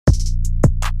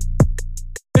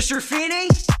Mr. Feeney?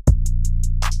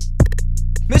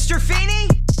 Mr. Feeney?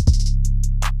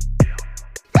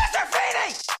 Mr.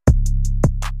 Feeney!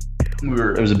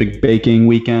 It was a big baking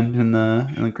weekend in the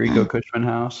Grieco Cushman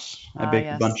house. I baked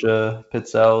a bunch of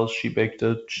pizzelles. She baked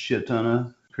a shit ton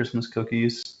of Christmas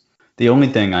cookies. The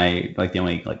only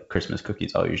Christmas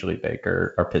cookies I'll usually bake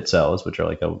are pizzelles, which are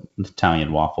like a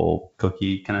Italian waffle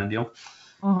cookie kind of deal.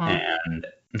 And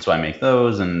so I make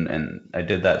those, and I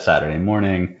did that Saturday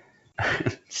morning.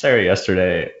 Sarah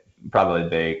yesterday probably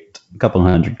baked a couple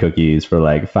hundred cookies for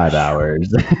like 5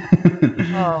 hours.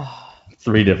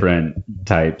 3 different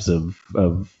types of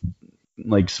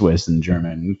like Swiss and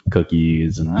German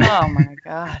cookies. And oh my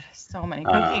God, so many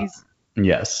cookies.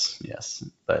 Yes,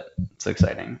 but it's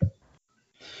exciting.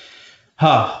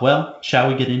 Well, shall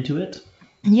we get into it?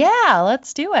 Yeah,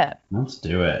 let's do it. Let's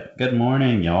do it. Good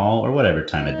morning, y'all, or whatever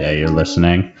time of day you're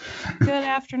listening. Good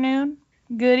afternoon,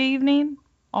 good evening,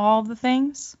 all the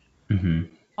things.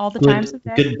 All the times of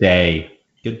day. Good day.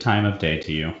 Good time of day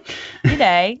to you. Good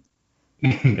day.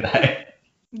 Good day.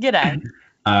 Good day.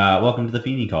 Welcome to the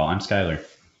Feeney Call. I'm Skylar.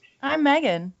 I'm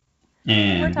Megan.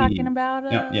 And we're talking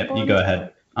about... Yep, you go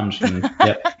ahead. I'm just going to...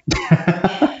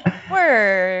 Yep.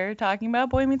 We're talking about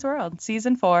Boy Meets World,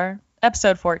 Season 4,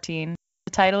 Episode 14.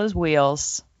 The title is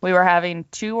Wheels. We were having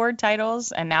 2-word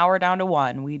titles, and now we're down to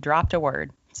 1. We dropped a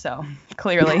word. So,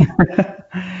 clearly...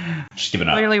 just give it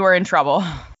up. Clearly we're in trouble.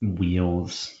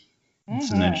 Wheels.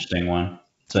 It's an interesting one.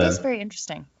 It's very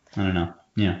interesting. I don't know.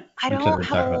 Yeah. I don't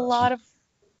have a lot of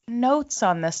notes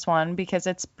on this one because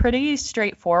it's pretty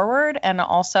straightforward, and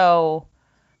also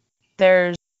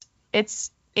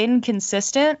it's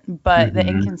inconsistent, but the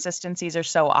inconsistencies are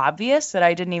so obvious that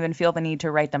I didn't even feel the need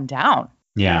to write them down.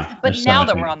 Yeah. But now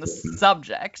that we're on the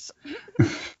subject.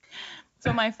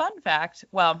 So my fun fact,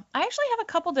 well, I actually have a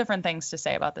couple different things to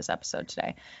say about this episode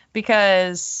today,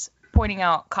 because pointing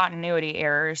out continuity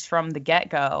errors from the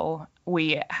get-go,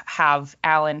 we have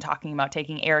Alan talking about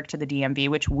taking Eric to the DMV,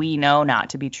 which we know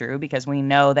not to be true because we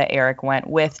know that Eric went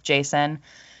with Jason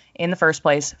in the first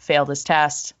place, failed his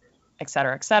test, et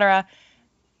cetera, et cetera.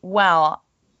 Well,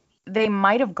 they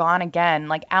might have gone again.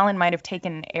 Like, Alan might have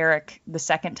taken Eric the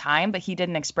second time, but he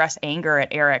didn't express anger at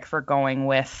Eric for going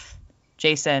with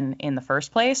Jason in the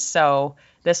first place. So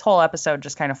this whole episode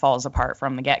just kind of falls apart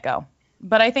from the get-go.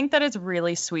 But I think that it's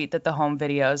really sweet that the home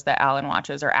videos that Alan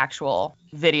watches are actual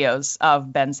videos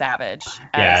of Ben Savage.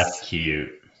 That's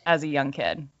cute. As a young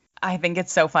kid. I think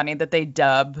it's so funny that they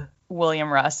dub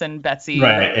William Russ and Betsy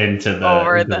right into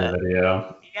the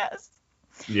video. Yes.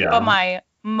 Yeah. But my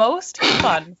most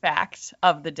fun fact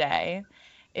of the day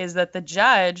is that the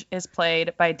judge is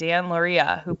played by Dan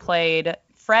Lauria, who played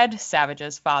Fred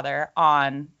Savage's father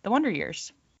on The Wonder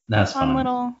Years. That's fun. Fun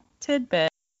Little tidbit.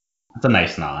 It's a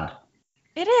nice nod.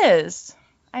 It is.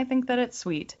 I think that it's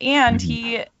sweet. And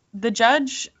the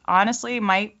judge, honestly,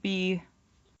 might be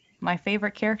my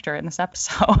favorite character in this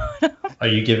episode. Are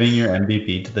you giving your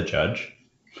MVP to the judge?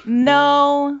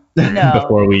 No.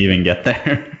 Before we even get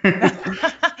there.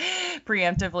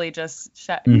 Preemptively just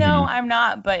No, I'm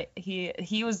not. But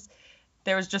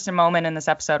there was just a moment in this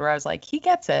episode where I was like, he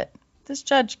gets it. This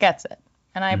judge gets it.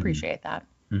 And I appreciate that.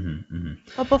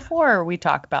 But before we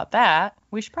talk about that,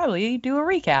 we should probably do a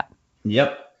recap.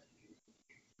 Yep.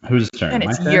 Whose turn? And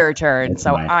it's your turn,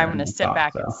 so I'm going to sit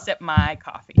back and sip my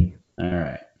coffee. All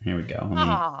right, here we go.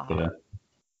 Let me get a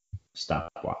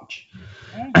stopwatch.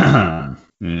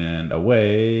 And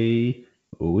away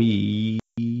we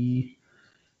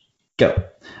go.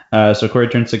 So Corey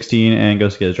turns 16 and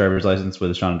goes to get his driver's license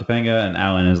with Sean and Topanga, and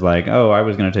Alan is like, oh, I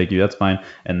was going to take you, that's fine.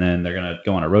 And then they're going to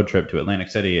go on a road trip to Atlantic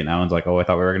City, and Alan's like, oh, I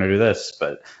thought we were going to do this.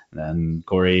 But then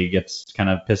Corey gets kind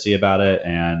of pissy about it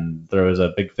and throws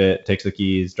a big fit, takes the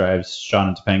keys, drives Sean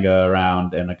and Topanga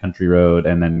around in a country road,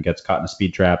 and then gets caught in a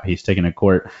speed trap. He's taken to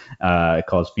court,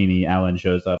 calls Feeney. Alan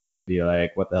shows up, be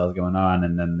like, what the hell is going on?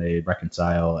 And then they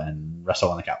reconcile and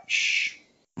wrestle on the couch.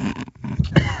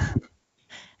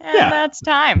 And that's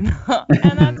time.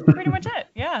 And that's pretty much it.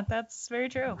 Yeah, that's very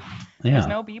true. Yeah. There's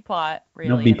no B-plot, really.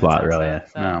 No B-plot, really.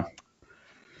 So.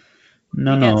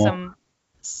 No. Get some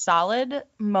solid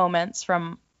moments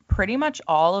from pretty much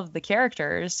all of the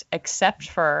characters, except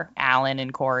for Alan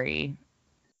and Corey.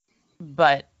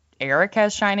 But Eric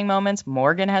has shining moments.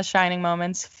 Morgan has shining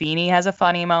moments. Feeney has a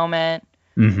funny moment.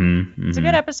 It's a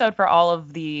good episode for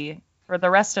the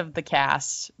rest of the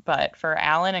cast. But for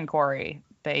Alan and Corey,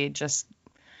 they just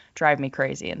drive me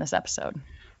crazy in this episode.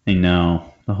 I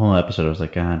know. The whole episode I was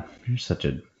like, God, you're such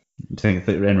a...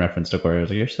 In reference to Corey, I was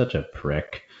like, you're such a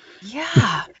prick.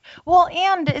 Yeah. Well,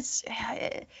 and it's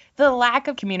the lack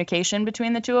of communication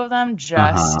between the two of them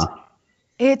just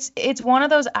It's one of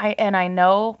those I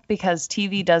know because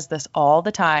TV does this all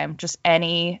the time. Just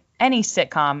any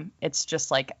sitcom, it's just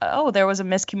like, oh, there was a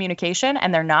miscommunication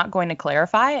and they're not going to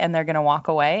clarify and they're going to walk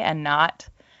away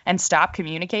and stop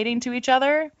communicating to each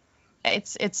other.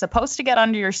 It's supposed to get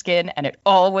under your skin and it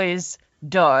always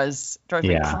does. Drives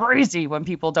me crazy when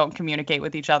people don't communicate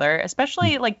with each other,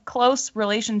 especially like close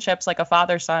relationships like a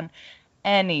father-son.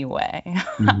 Anyway,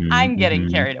 I'm getting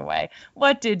carried away.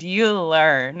 What did you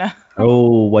learn?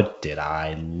 Oh, what did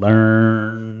I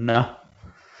learn?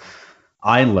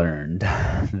 I learned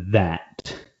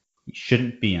that you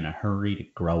shouldn't be in a hurry to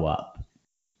grow up.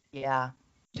 Yeah.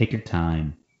 Take your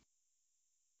time.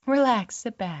 Relax,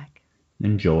 sit back.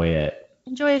 Enjoy it.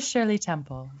 Enjoy a Shirley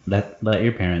Temple. Let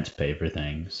your parents pay for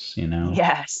things, you know?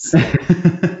 Yes.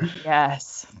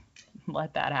 Yes.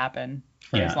 Let that happen.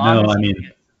 Yeah, no, I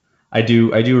mean, I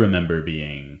do remember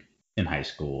being in high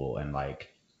school and like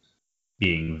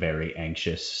being very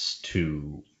anxious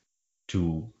to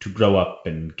grow up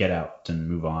and get out and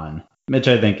move on, which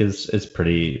I think is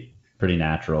pretty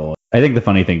natural. I think the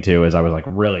funny thing too is I was like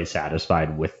really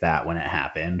satisfied with that when it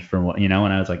happened from what, when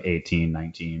I was like 18,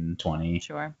 19, 20.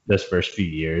 Sure. Those first few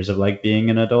years of like being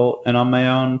an adult and on my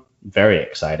own, very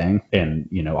exciting, and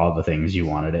all the things you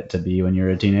wanted it to be when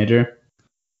you're a teenager.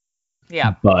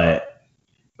 Yeah.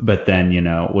 But then,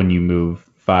 when you move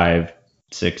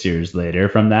 5-6 years later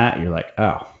from that, you're like,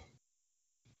 oh,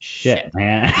 shit.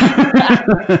 Man.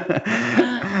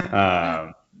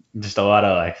 Just a lot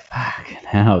of like, fuck,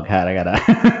 hell, God, I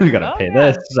gotta pay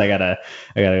this. I gotta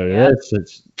go to this.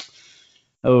 It's,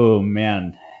 oh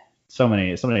man, so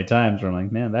many times where I'm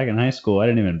like, man, back in high school, I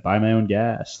didn't even buy my own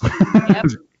gas. Yep.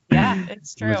 Yeah,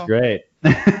 it's true. It was great.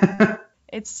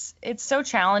 It's so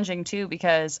challenging too,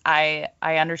 because I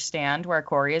understand where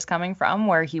Corey is coming from,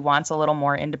 where he wants a little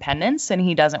more independence and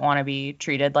he doesn't want to be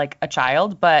treated like a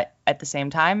child, but at the same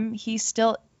time he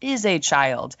still is a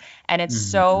child, and it's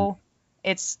so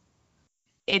it's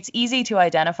easy to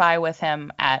identify with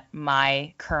him at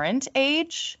my current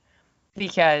age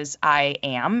because I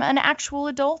am an actual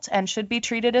adult and should be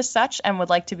treated as such and would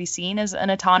like to be seen as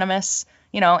an autonomous,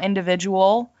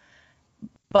 individual.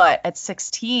 But at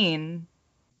 16,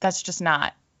 that's just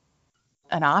not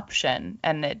an option,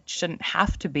 and it shouldn't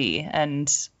have to be.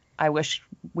 And I wish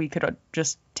we could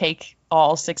just take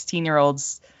all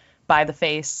 16-year-olds by the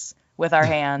face with our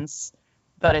hands,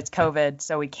 but it's COVID,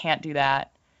 so we can't do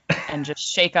that, and just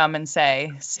shake them and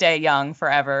say, stay young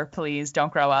forever, please,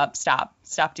 don't grow up, stop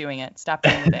doing it, stop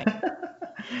doing the thing.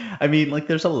 I mean, like,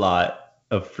 there's a lot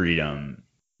of freedom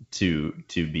to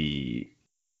be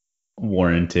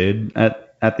warranted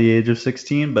at the age of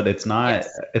 16, but it's not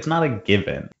a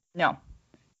given. No.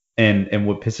 And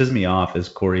what pisses me off is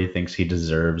Corey thinks he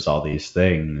deserves all these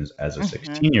things as a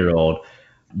 16-year-old,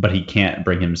 but he can't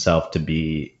bring himself to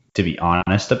be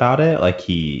honest about it. Like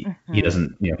he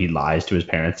doesn't, he lies to his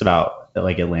parents about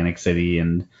like Atlantic City,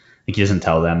 and like he doesn't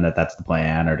tell them that that's the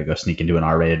plan, or to go sneak into an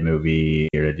R-rated movie,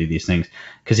 or to do these things,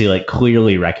 because he like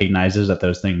clearly recognizes that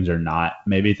those things are not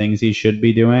maybe things he should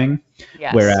be doing.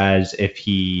 Yes. Whereas if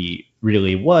he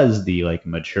really was the like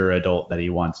mature adult that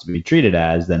he wants to be treated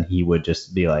as, then he would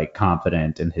just be like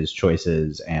confident in his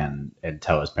choices and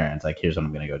tell his parents like, here's what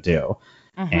I'm going to go do.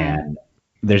 And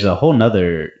there's a whole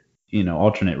nother,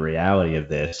 alternate reality of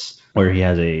this where he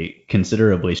has a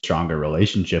considerably stronger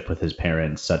relationship with his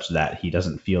parents, such that he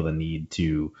doesn't feel the need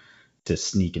to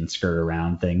sneak and skirt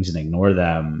around things and ignore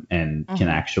them, and can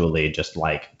actually just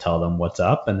like tell them what's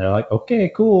up, and they're like,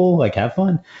 okay, cool, like have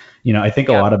fun. I think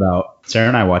a lot about Sarah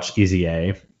and I watched Easy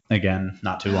A again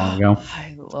not too long ago.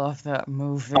 I love that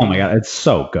movie. Oh my God, it's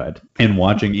so good. And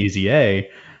watching Easy A,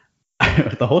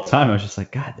 the whole time I was just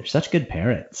like, God, they're such good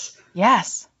parents.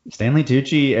 Yes. Stanley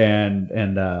Tucci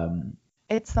and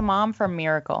it's the mom from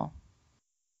Miracle.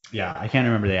 Yeah, I can't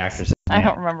remember the actress. I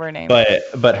don't remember her name.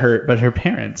 But her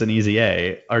parents in Easy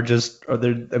A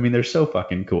they're so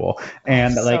fucking cool.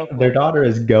 And so cool. Their daughter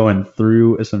is going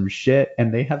through some shit,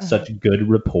 and they have such good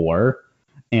rapport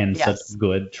and such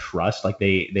good trust. Like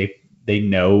they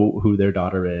know who their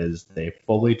daughter is. They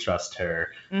fully trust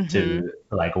her to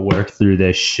like work through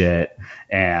this shit.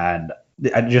 And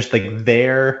I just like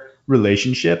their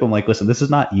relationship, I'm like, listen, this is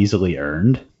not easily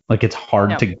earned. Like it's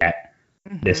hard to get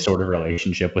this sort of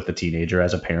relationship with a teenager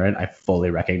as a parent. I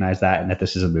fully recognize that, and that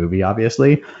this is a movie,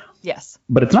 obviously. Yes.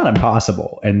 But it's not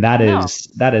impossible, and that is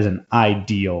an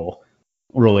ideal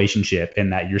relationship,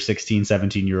 in that your 16,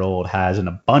 17-year-old has an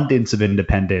abundance of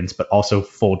independence, but also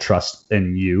full trust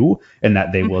in you, and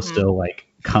that they will still like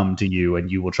come to you and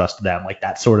you will trust them. Like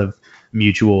that sort of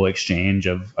mutual exchange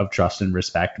of trust and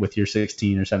respect with your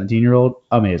 16 or 17-year-old.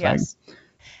 Amazing. Yes.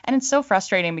 And it's so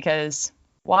frustrating because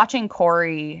watching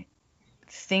Corey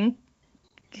think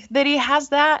that he has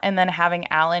that, and then having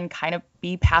Alan kind of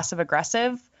be passive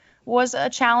aggressive was a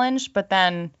challenge. But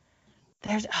then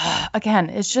there's again,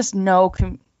 it's just no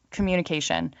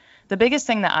communication. The biggest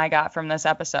thing that I got from this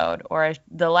episode, or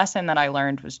the lesson that I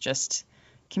learned, was just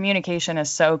communication is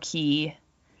so key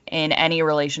in any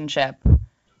relationship.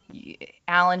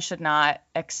 Alan should not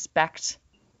expect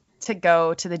to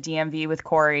go to the DMV with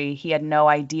Corey. He had no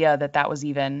idea that was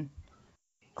even...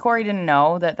 Corey didn't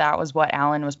know that was what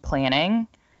Alan was planning.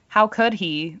 How could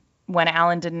he when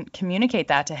Alan didn't communicate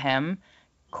that to him?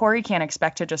 Corey can't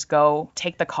expect to just go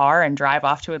take the car and drive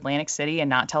off to Atlantic City and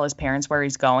not tell his parents where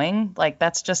he's going. Like,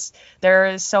 that's just, there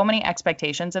is so many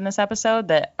expectations in this episode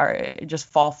that are just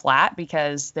fall flat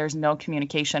because there's no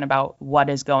communication about what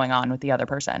is going on with the other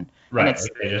person. Right. And it's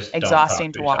like they just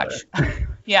exhausting to watch.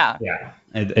 Yeah. Yeah.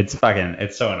 It's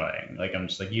so annoying. Like, I'm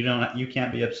just like, you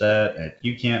can't be upset.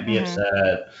 You can't be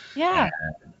upset. Yeah.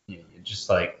 And just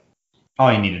like,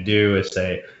 all you need to do is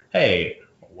say, hey,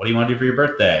 what do you want to do for your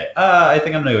birthday? I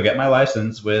think I'm going to go get my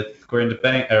license with Sean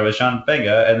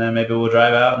Topanga, and then maybe we'll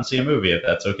drive out and see a movie if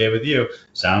that's okay with you.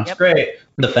 Sounds great.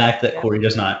 The fact that Corey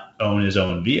does not own his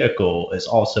own vehicle is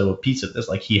also a piece of this.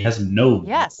 Like, he has he's in no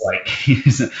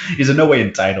way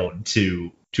entitled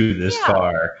to this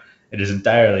car. It is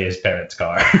entirely his parents'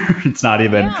 car. It's not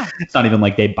even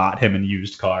like they bought him a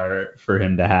used car for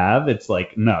him to have. It's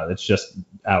like, no, it's just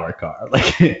our car.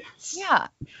 Like,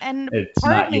 and it's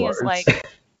part not of me yours. is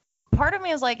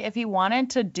like, if he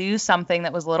wanted to do something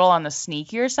that was a little on the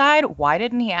sneakier side, why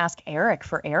didn't he ask Eric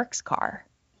for Eric's car?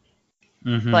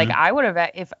 Like, I would have,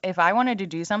 if I wanted to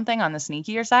do something on the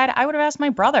sneakier side, I would have asked my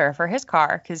brother for his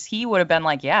car, because he would have been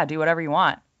like, yeah, do whatever you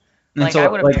want. Like, I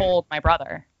would have told my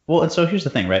brother. Well, and so here's the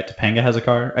thing, right? Topanga has a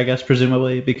car, I guess,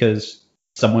 presumably, because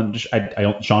Sean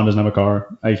doesn't have a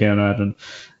car. I can't imagine.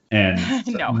 And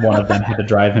one of them had to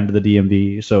drive him to the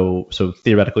DMV. So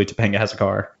theoretically, Topanga has a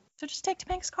car. So just take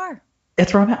Topanga's car.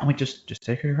 That's where I'm at. I'm like, just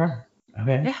take her car.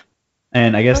 Okay. Yeah.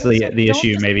 And I guess the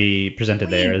issue maybe presented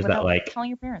there is that, like, telling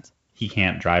your parents. He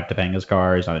can't drive Topanga's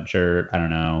car. He's not insured. I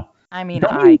don't know. I mean,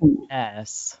 I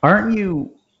guess. Aren't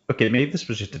you... Okay, maybe this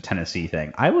was just a Tennessee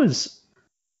thing.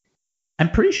 I'm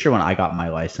pretty sure when I got my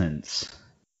license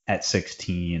at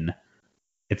 16,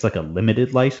 it's like a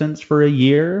limited license for a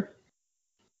year.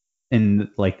 And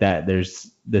like that,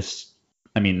 there's this,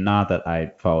 I mean, not that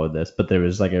I followed this, but there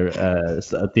was like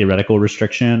a theoretical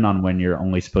restriction on when you're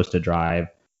only supposed to drive.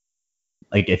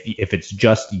 Like, if it's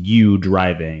just you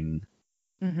driving,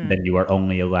 then you are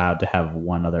only allowed to have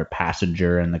one other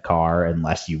passenger in the car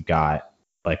unless you've got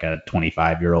like a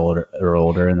 25-year-old or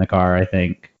older in the car, I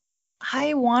think.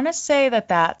 I want to say that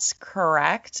that's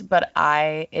correct, but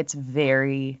I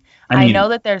know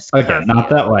that there's curfew. Okay,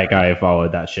 not that like I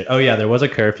followed that shit. Oh yeah, there was a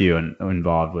curfew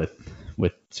involved with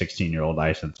 16-year-old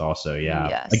license also. Yeah.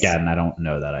 Yes. Again, I don't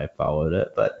know that I followed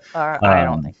it, but I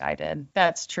don't think I did.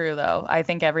 That's true though. I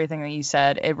think everything that you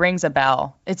said, it rings a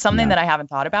bell. It's something that I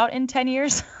haven't thought about in 10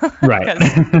 years. Right.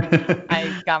 Because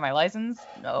I got my license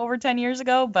over 10 years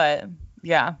ago, but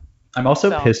yeah. I'm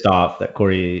also pissed off that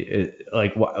Corey,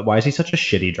 like, why is he such a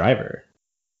shitty driver?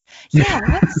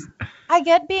 Yeah, I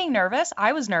get being nervous.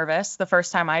 I was nervous the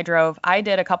first time I drove. I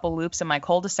did a couple loops in my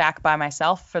cul-de-sac by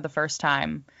myself for the first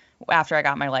time after I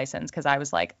got my license, because I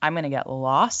was like, I'm going to get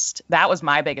lost. That was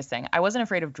my biggest thing. I wasn't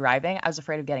afraid of driving. I was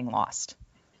afraid of getting lost.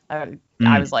 I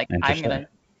was like, I'm going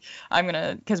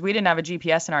to, because we didn't have a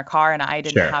GPS in our car and I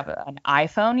didn't have an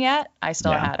iPhone yet. I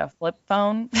still had a flip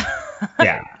phone.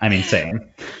 Yeah, I mean, same.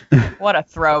 What a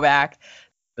throwback.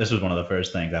 This was one of the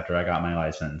first things after I got my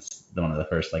license, one of the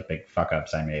first like big fuck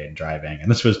ups I made driving.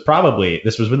 And this was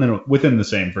within the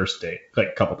same first day, like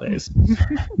a couple days,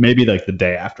 maybe like the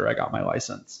day after I got my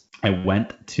license. I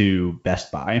went to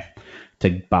Best Buy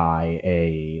to buy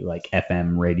a like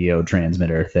FM radio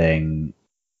transmitter thing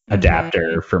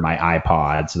adapter for my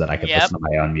iPod so that I could listen to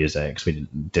my own music. So we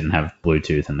didn't have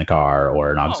Bluetooth in the car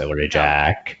or an auxiliary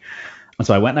jack.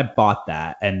 So I went and I bought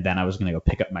that, and then I was going to go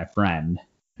pick up my friend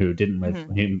who didn't live,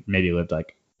 he maybe lived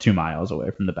like 2 miles away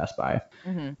from the Best Buy.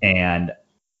 And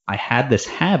I had this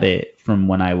habit from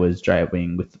when I was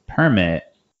driving with the permit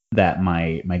that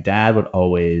my dad would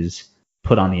always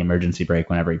put on the emergency brake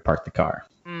whenever he parked the car.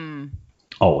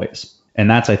 Always. And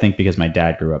that's, I think, because my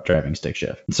dad grew up driving stick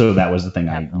shift. So that was the thing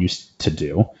I used to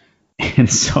do. And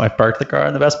so I parked the car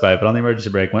in the Best Buy, put on the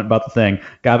emergency brake, went and bought the thing,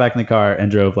 got back in the car,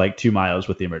 and drove like 2 miles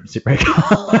with the emergency brake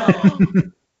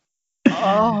on.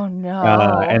 Oh,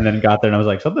 no. And then got there, and I was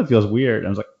like, something feels weird. And I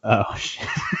was like, oh, shit.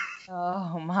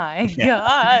 Oh, my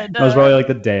God. It was probably like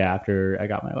the day after I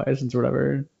got my license or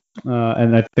whatever.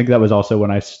 And I think that was also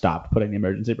when I stopped putting the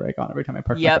emergency brake on every time I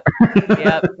parked. Yep.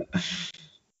 Yep.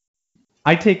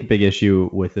 I take big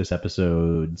issue with this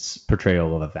episode's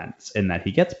portrayal of events in that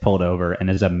he gets pulled over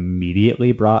and is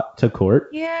immediately brought to court.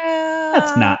 Yeah.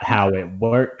 That's not how it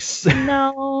works.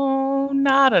 No,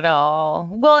 not at all.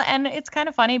 Well, and it's kind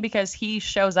of funny because he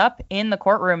shows up in the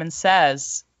courtroom and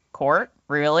says, "Court,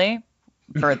 really?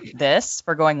 For this?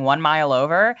 For going 1 mile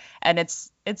over?" And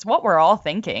it's what we're all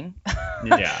thinking.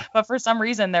 Yeah. But for some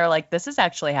reason they're like, this is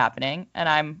actually happening,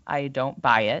 and I don't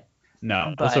buy it.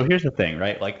 No. But- So here's the thing,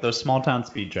 right? Like those small town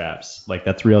speed traps, like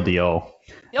that's real deal.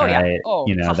 Oh yeah. Right? Oh,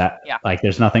 you know that. yeah. Like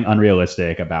there's nothing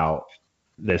unrealistic about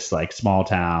this like small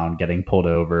town getting pulled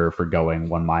over for going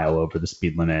 1 mile over the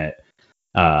speed limit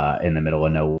in the middle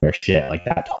of nowhere shit. Like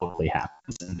that totally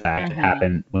happens. In fact, it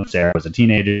happened when Sarah was a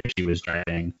teenager. She was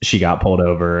driving. She got pulled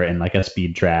over in like a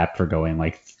speed trap for going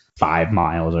like 5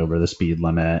 miles over the speed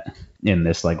limit in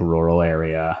this like rural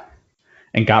area,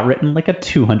 and got written like a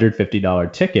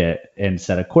 $250 ticket and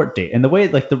set a court date. And the way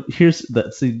like this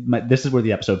is where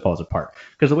the episode falls apart,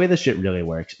 because the way this shit really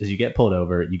works is you get pulled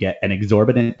over, you get an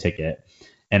exorbitant ticket,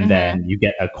 and then you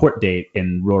get a court date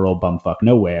in rural bumfuck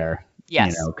nowhere.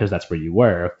 Yes. You know, because that's where you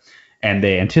were, and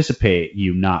they anticipate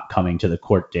you not coming to the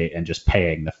court date and just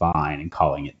paying the fine and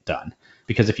calling it done.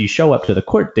 Because if you show up to the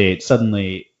court date,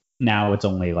 suddenly now it's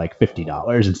only like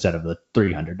 $50 instead of the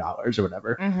 $300 or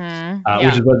whatever.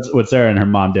 Which is what Sarah and her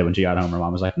mom did when she got home. Her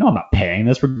mom was like, "No, I'm not paying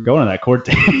this. We're going to that court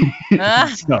date."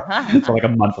 So like a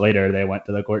month later, they went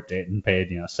to the court date and paid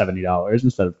 $70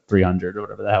 instead of $300 or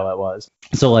whatever the hell it was.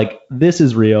 So like this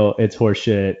is real. It's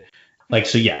horseshit. Like,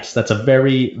 so yes, that's a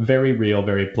very, very real,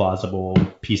 very plausible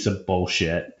piece of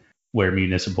bullshit where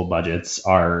municipal budgets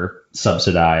are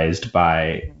subsidized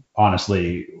by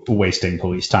honestly wasting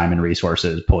police time and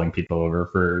resources, pulling people over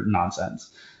for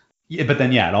nonsense. Yeah, but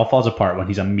then, it all falls apart when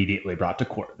he's immediately brought to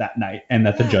court that night and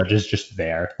that the judge is just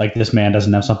there. Like, this man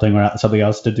doesn't have something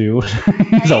else to do.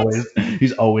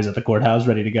 He's always at the courthouse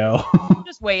ready to go.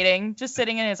 Just waiting, just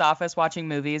sitting in his office watching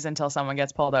movies until someone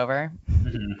gets pulled over.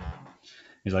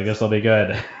 He's like, "This'll be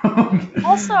good."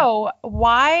 Also,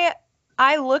 why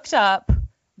I looked up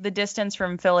the distance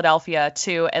from Philadelphia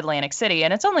to Atlantic City,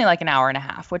 and it's only like an hour and a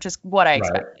half, which is what I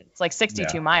expected. It's like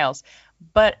 62 miles,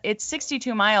 but it's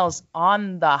 62 miles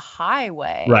on the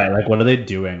highway. Right. Like, what are they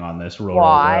doing on this rural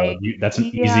road? That's an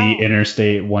easy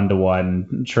interstate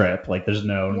 1-to-1 trip. Like, there's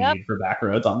no need for back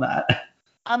roads on that.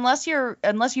 Unless you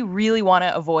really want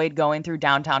to avoid going through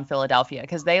downtown Philadelphia,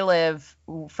 because they live,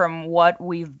 from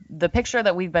the picture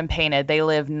that we've been painted, they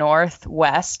live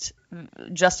northwest,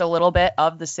 just a little bit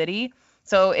of the city.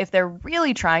 So if they're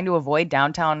really trying to avoid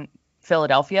downtown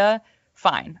Philadelphia,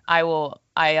 fine, I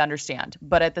understand.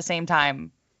 But at the same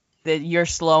time, that you're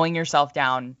slowing yourself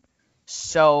down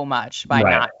so much by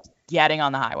not getting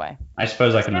on the highway. I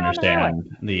suppose I can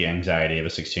understand the anxiety of a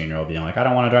 16-year-old being like, "I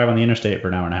don't want to drive on the interstate for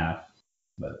an hour and a half."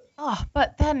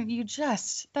 But then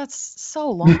that's so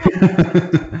long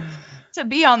to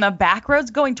be on the back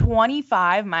roads going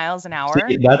 25 miles an hour.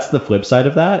 See, that's the flip side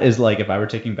of that, is like, if I were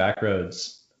taking back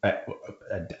roads, I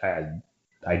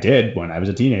did when I was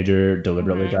a teenager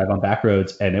deliberately drive on back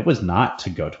roads, and it was not to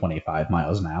go 25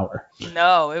 miles an hour.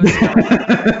 No, it was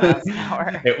 25 miles an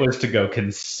hour. It was to go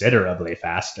considerably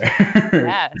faster.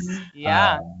 Yes.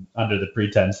 Yeah. Under the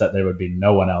pretense that there would be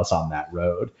no one else on that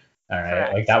road. All right.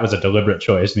 Correct. Like, that was a deliberate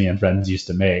choice me and friends used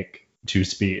to make to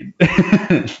speed.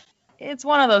 It's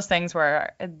one of those things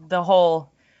where the whole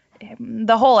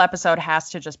episode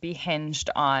has to just be hinged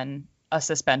on a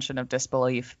suspension of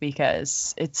disbelief,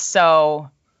 because it's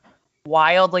so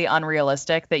wildly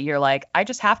unrealistic that you're like, I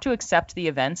just have to accept the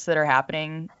events that are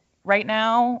happening right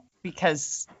now,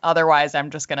 because otherwise I'm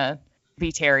just going to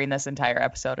be tearing this entire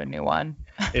episode a new one.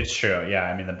 It's true. Yeah.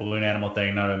 I mean, the balloon animal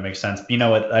thing, none of it makes sense. But you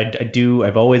know what?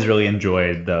 I've always really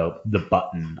enjoyed the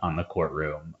button on the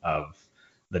courtroom of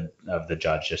the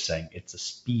judge just saying it's a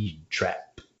speed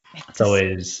trap. It's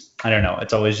always, I don't know.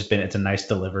 It's always just been, it's a nice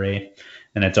delivery.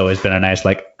 And it's always been a nice,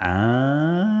 like, okay.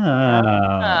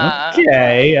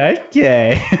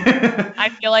 I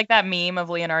feel like that meme of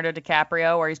Leonardo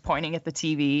DiCaprio where he's pointing at the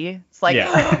TV. It's like,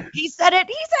 oh, he said it.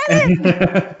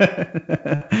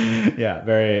 Yeah,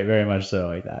 very, very much so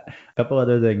like that. A couple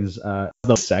other things. The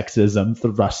sexism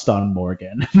thrust on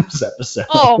Morgan in this episode.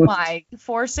 Oh my,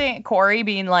 forcing Corey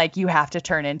being like, you have to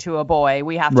turn into a boy.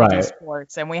 We have to do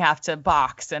sports and we have to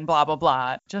box and blah, blah,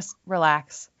 blah. Just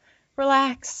relax.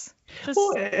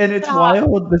 And it's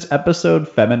wild. This episode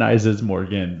feminizes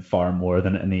Morgan far more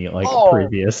than any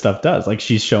previous stuff does. Like,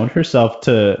 she's shown herself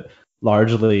to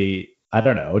largely, I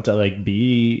don't know, to like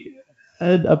be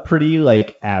a pretty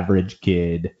like average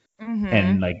kid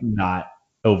and like not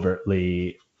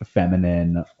overtly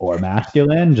feminine or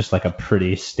masculine, just like a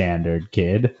pretty standard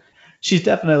kid. She's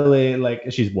definitely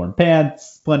like, she's worn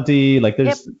pants plenty. Like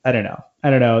there's, I don't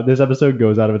know. This episode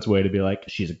goes out of its way to be like,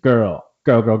 she's a girl.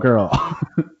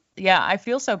 Yeah, I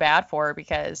feel so bad for her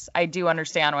because I do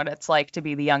understand what it's like to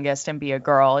be the youngest and be a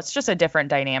girl. It's just a different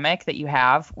dynamic that you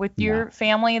have with your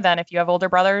family than if you have older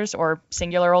brothers or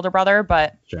singular older brother.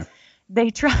 But Sure.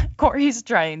 Corey's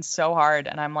trying so hard,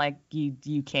 and I'm like,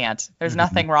 you can't. There's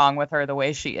nothing wrong with her the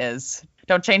way she is.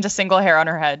 Don't change a single hair on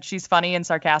her head. She's funny and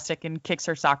sarcastic and kicks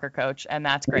her soccer coach, and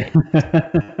that's great.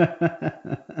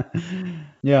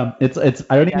 Yeah, it's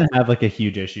I don't even have like a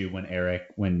huge issue when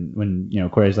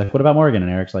Corey's like, what about Morgan? And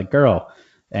Eric's like, girl.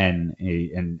 And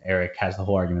Eric has the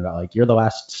whole argument about like, you're the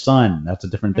last son. That's a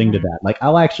different thing to that. Like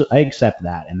I accept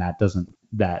that, and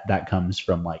that comes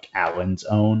from like Alan's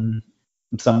own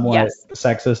somewhat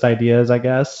sexist ideas, I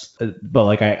guess. But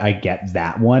like I get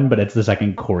that one, but it's the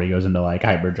second Corey goes into like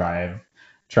hyperdrive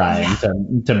trying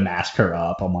to mask her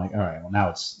up. I'm like, all right, well now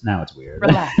it's weird.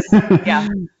 Relax.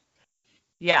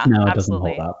 Yeah, no, it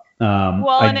absolutely. doesn't hold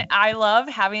up. And I love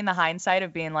having the hindsight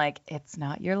of being like, it's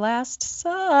not your last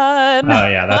son. Oh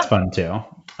yeah, that's fun too.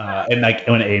 And like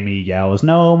when Amy yells,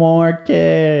 "No more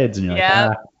kids," and you're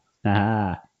like,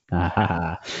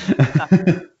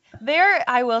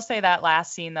 I will say that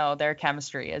last scene though, their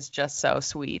chemistry is just so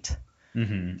sweet.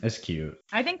 It's cute.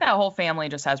 I think that whole family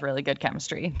just has really good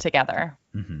chemistry together.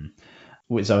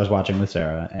 So I was watching with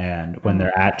Sarah, and when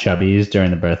they're at Chubby's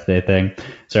during the birthday thing,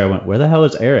 Sarah went, "Where the hell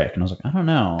is Eric?" And I was like, "I don't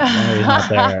know. He's not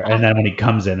there." And then when he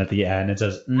comes in at the end, it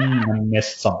says, "I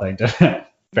missed something."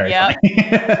 Very funny.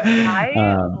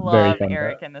 I love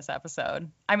Eric in this episode.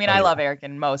 I mean, I love Eric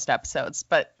in most episodes,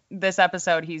 but this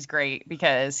episode he's great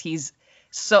because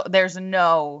there's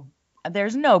no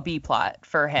B plot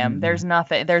for him. There's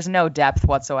nothing. There's no depth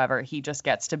whatsoever. He just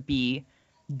gets to be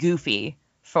goofy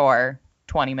for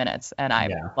 20 minutes, and I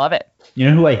love it. You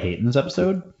know who I hate in this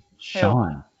episode?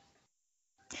 Sean.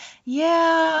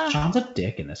 Yeah. Sean's a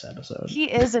dick in this episode.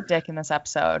 He is a dick in this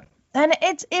episode. And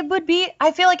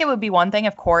I feel like it would be one thing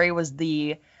if Corey was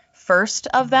the first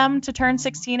of them to turn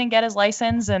 16 and get his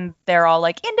license, and they're all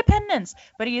like, independence.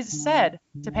 But he said,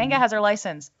 Topanga has her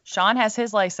license. Sean has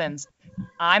his license.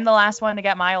 I'm the last one to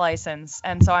get my license.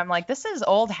 And so I'm like, this is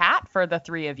old hat for the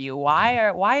three of you.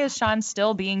 Why is Sean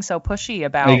still being so pushy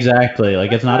about exactly?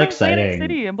 Like, it's not exciting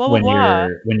City and blah, blah, blah.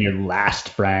 when your last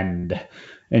friend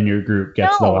in your group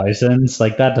gets the license.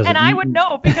 Like, that doesn't. And I would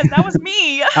know because that was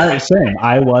me.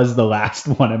 I was the last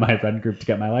one in my friend group to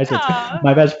get my license.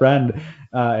 My best friend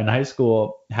in high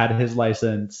school had his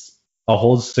license a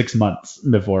whole 6 months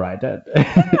before I did.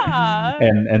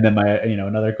 and then my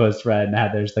another close friend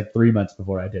had theirs like 3 months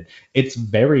before I did. It's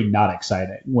very not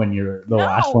exciting when you're the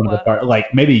last one of the car.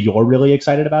 Like, maybe you're really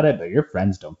excited about it, but your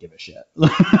friends don't give a shit. No,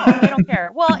 they don't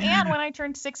care. Well, and when I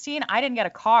turned 16, I didn't get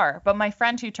a car, but my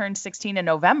friend who turned 16 in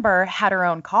November had her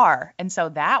own car, and so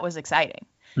that was exciting.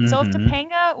 So if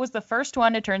Topanga was the first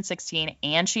one to turn 16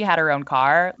 and she had her own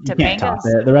car, Topanga's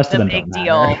the rest of them big don't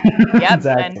deal. matter. Yep,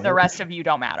 Exactly. and the rest of you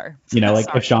don't matter.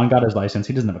 Like if Sean got his license,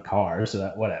 he doesn't have a car, so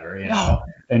that whatever,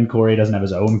 And Corey doesn't have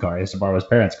his own car; he has to borrow his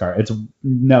parents' car. It's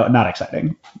not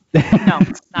exciting. No,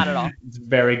 not at all. It's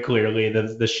very clearly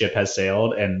the ship has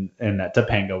sailed, and that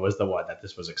Topanga was the one that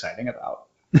this was exciting about.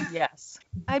 Yes,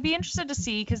 I'd be interested to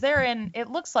see because it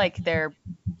looks like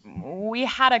we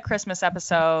had a Christmas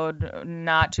episode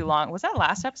not too long. Was that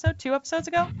last episode? 2 episodes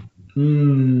ago?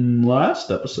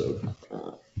 Last episode.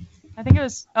 I think it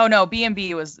was. Oh no,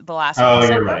 B&B was the last one. one.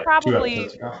 So you're right.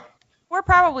 We're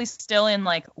probably still in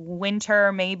like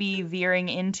winter, maybe veering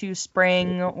into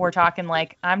spring. We're talking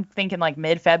like, I'm thinking like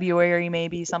mid-February,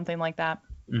 maybe something like that.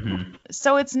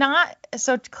 So it's not.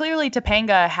 So clearly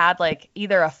Topanga had like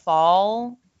either a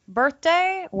fall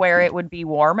birthday where it would be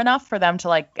warm enough for them to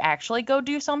like actually go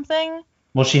do something.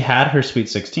 Well, she had her Sweet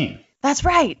 16. That's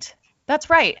right.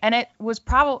 And it was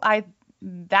probably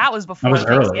that was before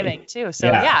Thanksgiving too. So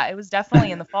yeah, it was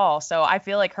definitely in the fall. So I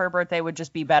feel like her birthday would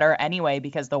just be better anyway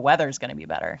because the weather's going to be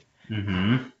better.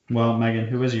 Well, Megan,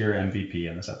 who was your MVP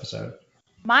in this episode?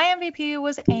 My MVP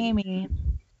was Amy.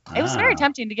 It was very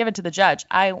tempting to give it to the judge.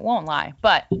 I won't lie,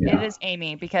 but it is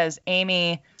Amy because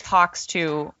Amy talks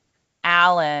to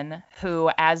Alan, who,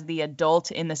 as the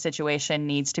adult in the situation,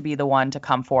 needs to be the one to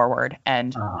come forward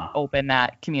and open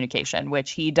that communication,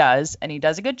 which he does, and he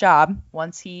does a good job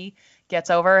once he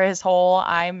gets over his whole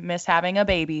 "I miss having a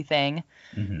baby" thing.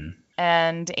 And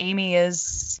and Amy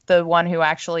is the one who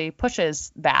actually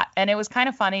pushes that. And it was kind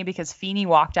of funny because Feeney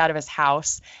walked out of his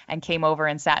house and came over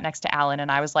and sat next to Alan,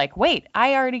 and I was like, wait,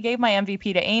 I already gave my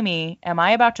MVP to Amy. Am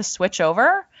I about to switch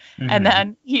over? And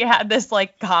then he had this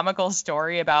like comical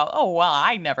story about, oh, well,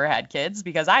 I never had kids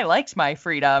because I liked my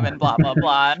freedom and blah, blah,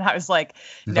 blah. And I was like,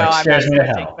 no, I'm not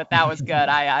switching. But that was good.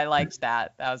 I liked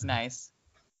that. That was nice.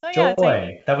 So,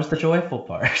 Joy. That was the joyful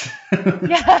part.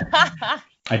 Yeah.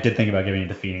 I did think about giving it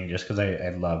to Feeney just because I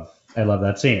love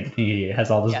that scene. He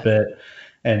has all this bit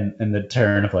and the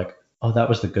turn of like, oh, that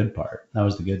was the good part. That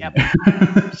was the good part.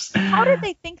 How did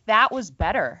they think that was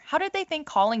better? How did they think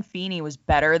calling Feeney was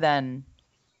better than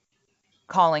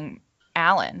calling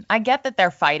Alan? I get that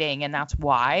they're fighting and that's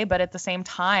why, but at the same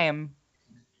time,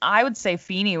 I would say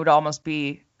Feeney would almost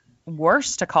be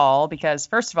worse to call because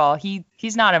first of all,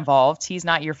 he's not involved. He's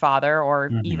not your father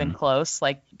or even close.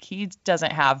 Like he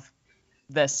doesn't have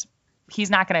this.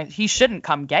 He shouldn't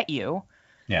come get you.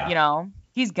 Yeah. You know,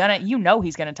 he's gonna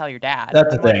tell your dad.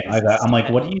 That's the thing. I'm like,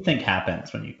 what do you think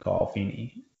happens when you call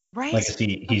Feeney? Right. Like,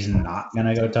 he's not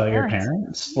gonna go tell your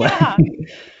parents? Yeah.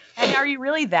 And are you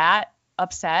really that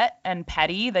upset and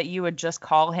petty that you would just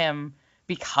call him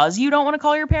because you don't want to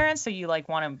call your parents? So you like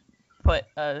want to put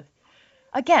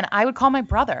again, I would call my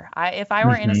brother. If I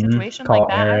were in a situation like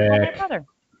that, I would call my brother.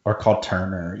 Or call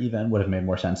Turner even would have made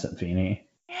more sense than Feeney.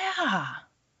 Yeah.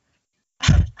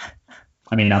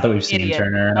 I mean, not that we've seen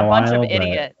Turner in a while. A bunch of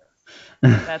idiot.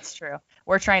 That's true.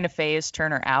 We're trying to phase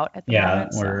Turner out at the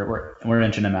moment. Yeah, we're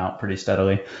inching him out pretty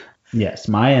steadily. Yes,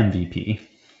 my MVP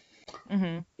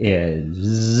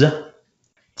is.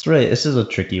 This is a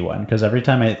tricky one because every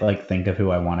time I like think of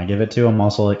who I want to give it to, I'm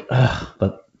also like, ugh,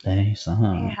 but they suck.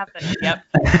 Yep.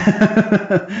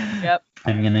 Yep.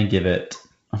 I'm gonna give it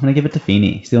to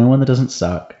Feeney. He's the only one that doesn't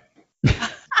suck.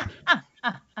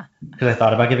 Because I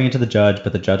thought about giving it to the judge,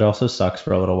 but the judge also sucks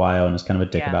for a little while and is kind of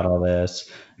a dick about all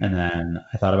this. And then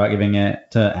I thought about giving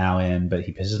it to Alan, but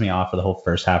he pisses me off for the whole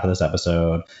first half of this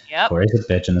episode. Yep. Corey's a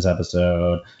bitch in this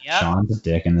episode. Yep. Sean's a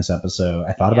dick in this episode.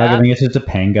 I thought about giving it to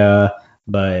Topanga,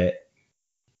 but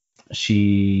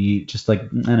she just like,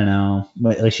 I don't know.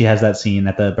 Like she has that scene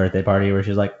at the birthday party where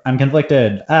she's like, I'm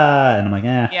conflicted. And I'm like,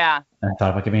 eh. Yeah. And I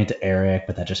thought about giving it to Eric,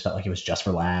 but that just felt like it was just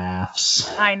for laughs.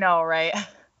 I know, right?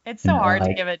 It's so hard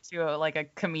to give it to like a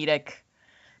comedic,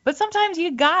 but sometimes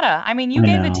you gotta. I mean, you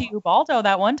gave it to Ubaldo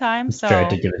that one time, so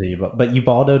tried to give it to you, but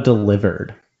Ubaldo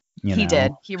delivered. He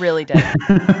did. He really did.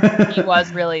 He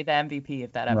was really the MVP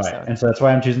of that episode. Right, and so that's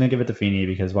why I'm choosing to give it to Feeney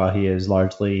because while he is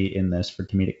largely in this for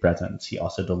comedic presence, he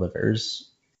also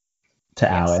delivers to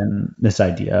Alan this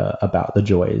idea about the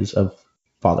joys of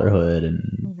fatherhood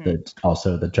and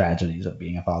also the tragedies of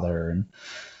being a father and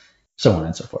so on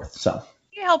and so forth. So.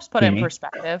 It helps put in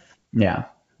perspective. Yeah.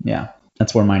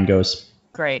 That's where mine goes.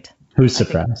 Great. Who's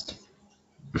surprised?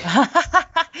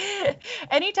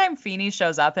 Anytime Feeney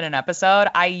shows up in an episode,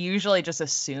 I usually just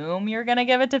assume you're going to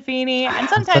give it to Feeney. And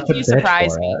sometimes you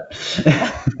surprise me.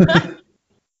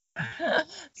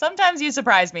 Sometimes you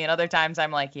surprise me. And other times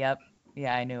I'm like, yep.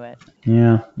 Yeah, I knew it.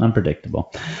 Yeah,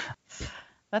 unpredictable.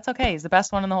 That's okay. He's the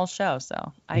best one in the whole show.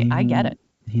 So I get it.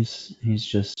 He's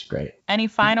just great. Any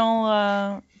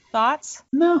final thoughts?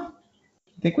 No,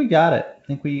 I think we got it. I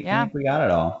think we got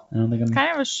it all. I don't think it's kind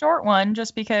of a short one,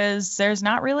 just because there's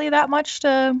not really that much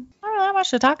to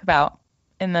talk about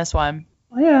in this one.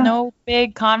 Yeah. No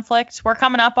big conflict. We're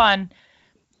coming up on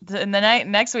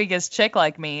next week is Chick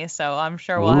Like Me, so I'm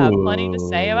sure we'll have plenty to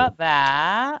say about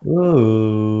that.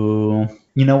 Ooh.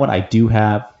 You know what I do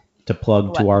have to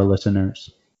plug to our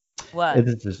listeners? What?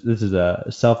 This is a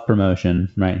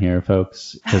self-promotion right here,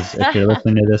 folks, because if you're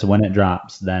listening to this when it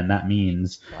drops, then that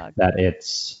means that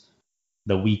it's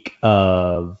the week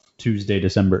of Tuesday,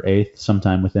 December 8th,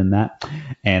 sometime within that.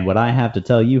 And what I have to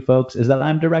tell you, folks, is that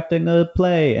I'm directing a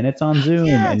play, and it's on Zoom,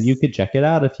 and you could check it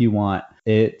out if you want.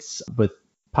 It's with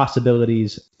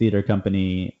Possibilities Theater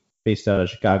Company based out of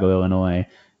Chicago, Illinois,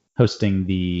 hosting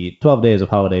the 12 Days of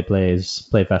Holiday Plays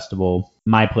Play Festival.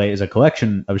 My play is a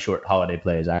collection of short holiday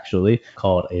plays, actually,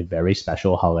 called A Very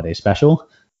Special Holiday Special.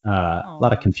 A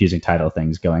lot of confusing title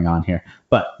things going on here.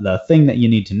 But the thing that you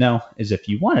need to know is if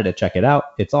you wanted to check it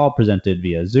out, it's all presented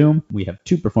via Zoom. We have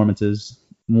 2 performances,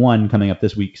 one coming up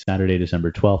this week, Saturday,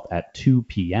 December 12th at 2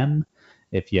 p.m.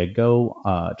 If you go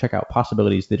check out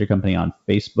Possibilities Theater Company on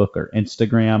Facebook or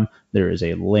Instagram, there is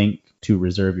a link to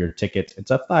reserve your tickets.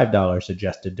 It's a $5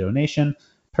 suggested donation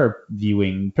per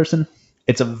viewing person.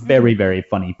 It's a very, very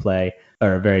funny play,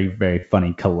 or a very, very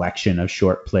funny collection of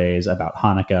short plays about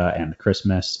Hanukkah and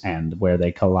Christmas and where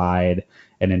they collide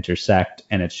and intersect.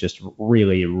 And it's just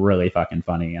really, really fucking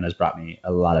funny and has brought me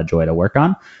a lot of joy to work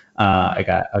on. I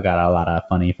got a lot of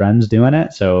funny friends doing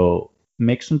it, so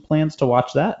make some plans to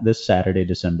watch that this Saturday,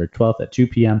 December 12th at 2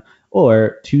 p.m.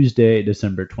 or Tuesday,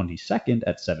 December 22nd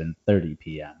at 7:30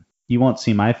 p.m. You won't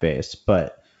see my face,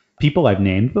 but people I've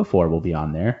named before will be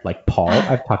on there. Like Paul,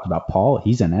 I've talked about Paul,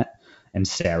 he's in it. And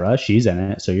Sarah, she's in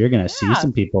it. So you're going to see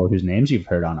some people whose names you've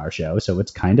heard on our show. So it's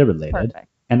kind of related. Perfect.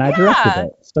 And I directed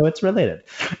it. So it's related.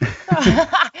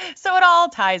 So it all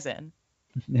ties in.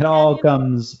 It all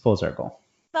comes full circle.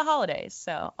 The holidays.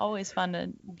 So always fun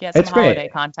to get some holiday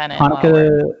content in.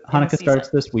 Hanukkah starts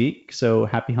this week. So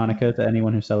happy Hanukkah to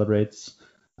anyone who celebrates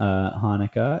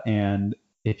Hanukkah. And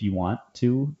if you want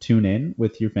to tune in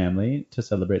with your family to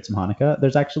celebrate some Hanukkah,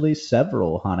 there's actually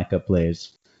several Hanukkah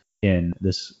plays in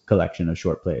this collection of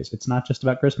short plays. It's not just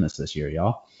about Christmas this year,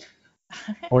 y'all.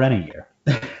 Or any year.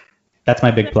 That's my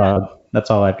big plug.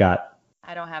 That's all I've got.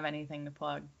 I don't have anything to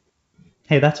plug.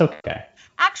 Hey, that's okay.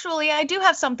 Actually, I do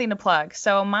have something to plug.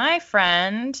 So my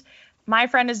friend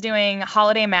is doing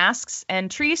holiday masks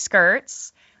and tree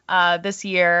skirts this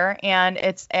year, and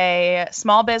it's a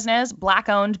small business,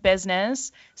 Black-owned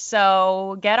business.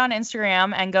 So get on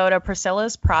Instagram and go to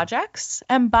Priscilla's Projects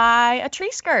and buy a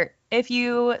tree skirt if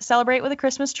you celebrate with a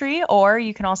Christmas tree, or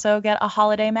you can also get a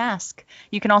holiday mask.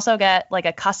 You can also get like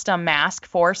a custom mask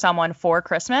for someone for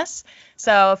Christmas.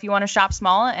 So if you want to shop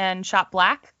small and shop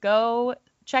black, go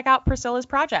check out Priscilla's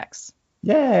Projects.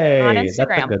 Yay! On That's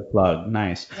Instagram. a good plug.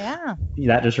 Nice. Yeah.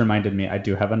 That just reminded me, I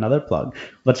do have another plug.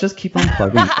 Let's just keep on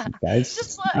plugging, guys.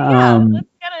 Just let's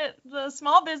get it, the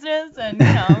small business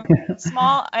and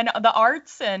small and the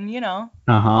arts and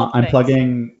I'm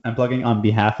plugging on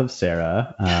behalf of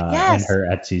Sarah Yes. and her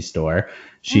Etsy store.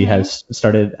 She has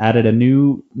added a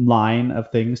new line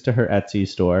of things to her Etsy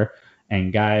store.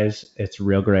 And guys, it's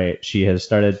real great. She has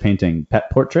started painting pet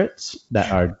portraits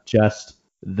that are just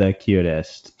the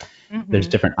cutest. There's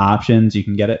different options. You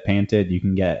can get it painted. You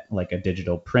can get like a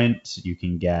digital print. You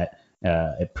can get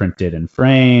it printed and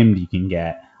framed. You can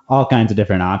get all kinds of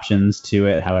different options to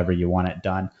it, however you want it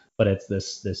done. But it's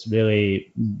this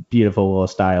really beautiful little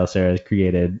style Sarah's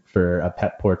created for a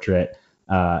pet portrait.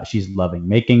 She's loving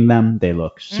making them. They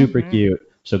look super cute.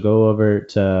 So go over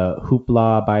to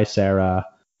Hoopla by Sarah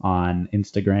on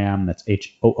Instagram. That's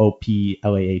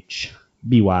HOOPLAHBYSARAH,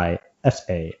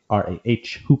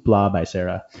 Hoopla by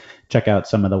Sarah. Check out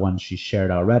some of the ones she's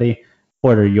shared already.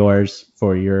 Order yours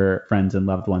for your friends and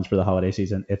loved ones for the holiday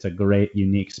season. It's a great,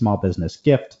 unique small business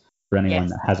gift for anyone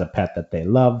that has a pet that they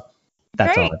love.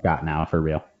 That's all I've got now, for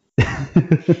real.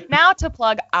 Now to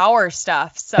plug our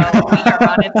stuff. So we are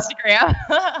on Instagram.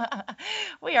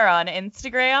 We are on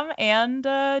Instagram and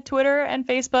Twitter and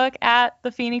Facebook at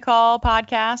the Feeney Call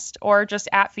Podcast, or just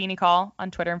at Feeney Call on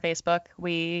Twitter and Facebook.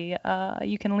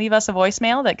 You can leave us a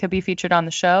voicemail that could be featured on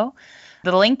the show.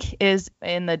 The link is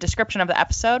in the description of the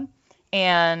episode.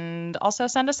 And also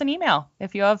send us an email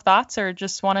if you have thoughts or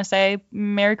just want to say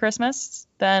Merry Christmas.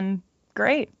 Then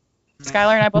great.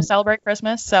 Skylar and I both celebrate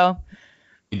Christmas, so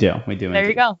We do. there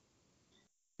you go.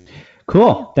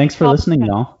 Cool. Thanks for listening,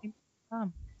 y'all.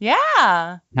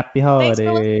 Yeah. Happy holidays. Thanks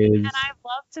for listening, and I'd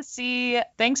love to see.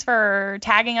 Thanks for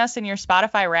tagging us in your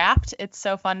Spotify Wrapped. It's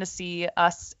so fun to see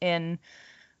us in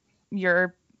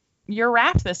your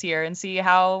Wrapped this year and see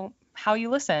how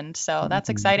you listened. So that's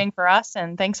exciting for us,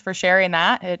 and thanks for sharing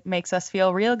that. It makes us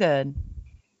feel real good.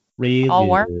 All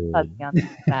warm and fuzzy on the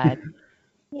inside.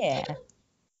 Yeah.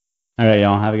 All right,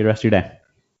 y'all. Have a good rest of your day.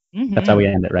 That's how we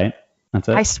end it, right? That's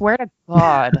it? I swear to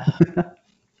God.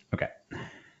 Okay.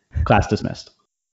 Class dismissed.